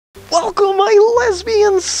Welcome, my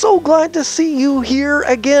lesbians! So glad to see you here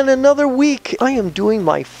again another week. I am doing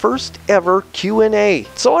my first ever Q&A.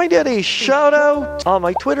 So I did a shout out on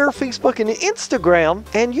my Twitter, Facebook, and Instagram,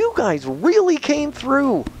 and you guys really came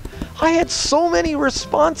through. I had so many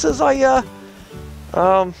responses.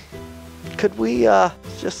 Could we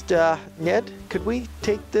Ned, could we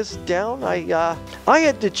take this down? I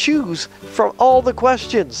had to choose from all the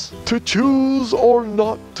questions. To choose or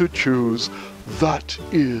not to choose, that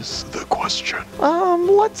is the question.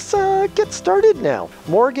 Let's get started now.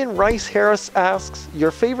 Morgan Rice Harris asks, your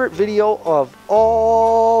favorite video of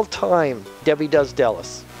all time? Debbie Does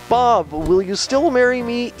Dallas. Bob, will you still marry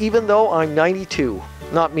me even though I'm 92?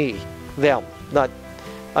 Not me, them. Not,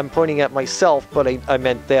 I'm pointing at myself, but I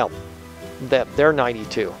meant them. They're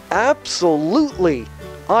 92. Absolutely,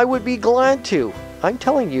 I would be glad to. I'm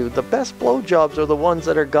telling you, the best blowjobs are the ones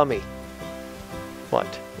that are gummy. What?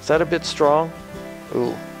 Is that a bit strong?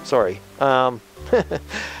 Ooh, sorry. I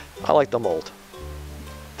like them old.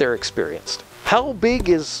 They're experienced. How big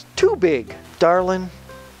is too big? Darling,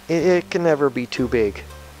 it can never be too big.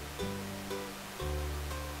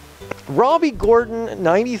 Robbie Gordon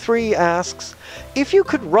 93 asks, if you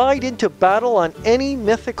could ride into battle on any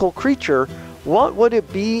mythical creature, what would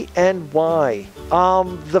it be and why?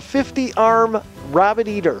 The 50-arm rabbit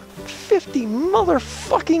eater. 50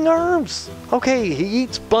 motherfucking arms. Okay, he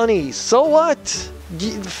eats bunnies. So what?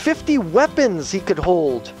 50 weapons he could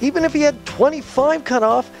hold. Even if he had 25 cut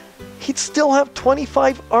off, he'd still have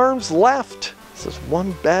 25 arms left. This is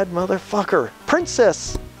one bad motherfucker.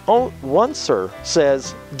 Princess Oncer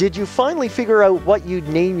says, did you finally figure out what you'd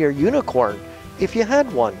name your unicorn if you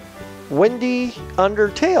had one? Wendy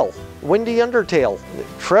Undertale.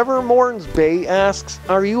 Trevor Mornsbay asks,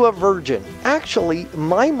 are you a virgin? Actually,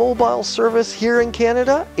 my mobile service here in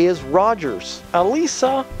Canada is Rogers.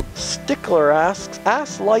 Elisa Stickler asks,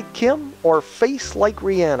 ass like Kim or face like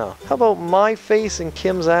Rihanna? How about my face and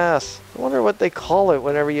Kim's ass? I wonder what they call it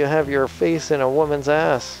whenever you have your face in a woman's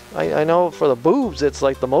ass. I know for the boobs it's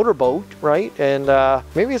like the motorboat, right? And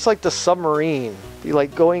maybe it's like the submarine. Be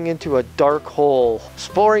like going into a dark hole,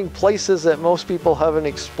 exploring places that most people haven't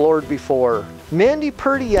explored before. Mandy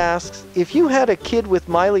Purdy asks, if you had a kid with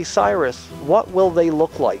Miley Cyrus, what will they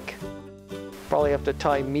look like? Probably have to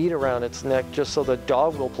tie meat around its neck just so the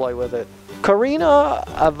dog will play with it. Karina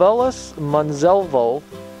Avelis Monzelvo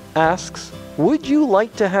asks, would you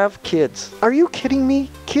like to have kids? Are you kidding me?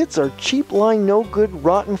 Kids are cheap, lying, no good,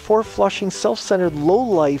 rotten, four-flushing, self-centered,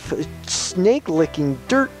 low-life, snake-licking,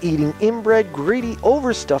 dirt-eating, inbred, greedy,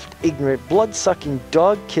 overstuffed, ignorant, blood-sucking,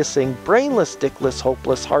 dog-kissing, brainless, dickless,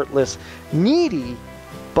 hopeless, heartless, needy,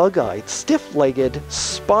 bug-eyed, stiff-legged,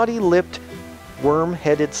 spotty-lipped,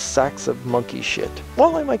 worm-headed sacks of monkey shit.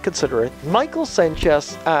 Well, I might consider it. Michael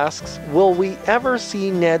Sanchez asks, will we ever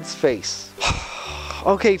see Ned's face?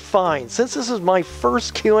 Okay, fine. Since this is my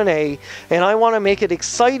first Q&A and I want to make it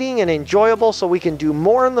exciting and enjoyable so we can do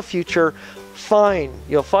more in the future, fine.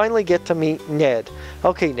 You'll finally get to meet Ned.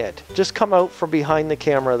 Okay, Ned, just come out from behind the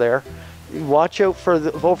camera there. Watch out for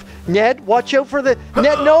the... Ned, watch out for the...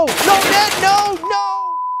 Ned, no! No, Ned, no! No!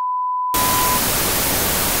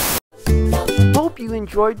 Hope you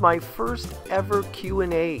enjoyed my first ever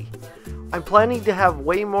Q&A. I'm planning to have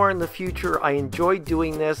way more in the future. I enjoyed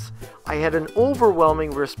doing this. I had an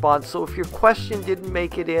overwhelming response, so if your question didn't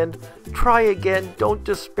make it in, try again. Don't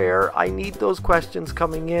despair. I need those questions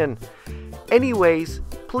coming in. Anyways,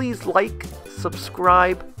 please like,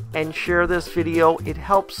 subscribe, and share this video. It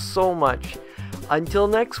helps so much. Until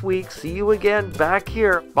next week, see you again back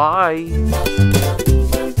here. Bye.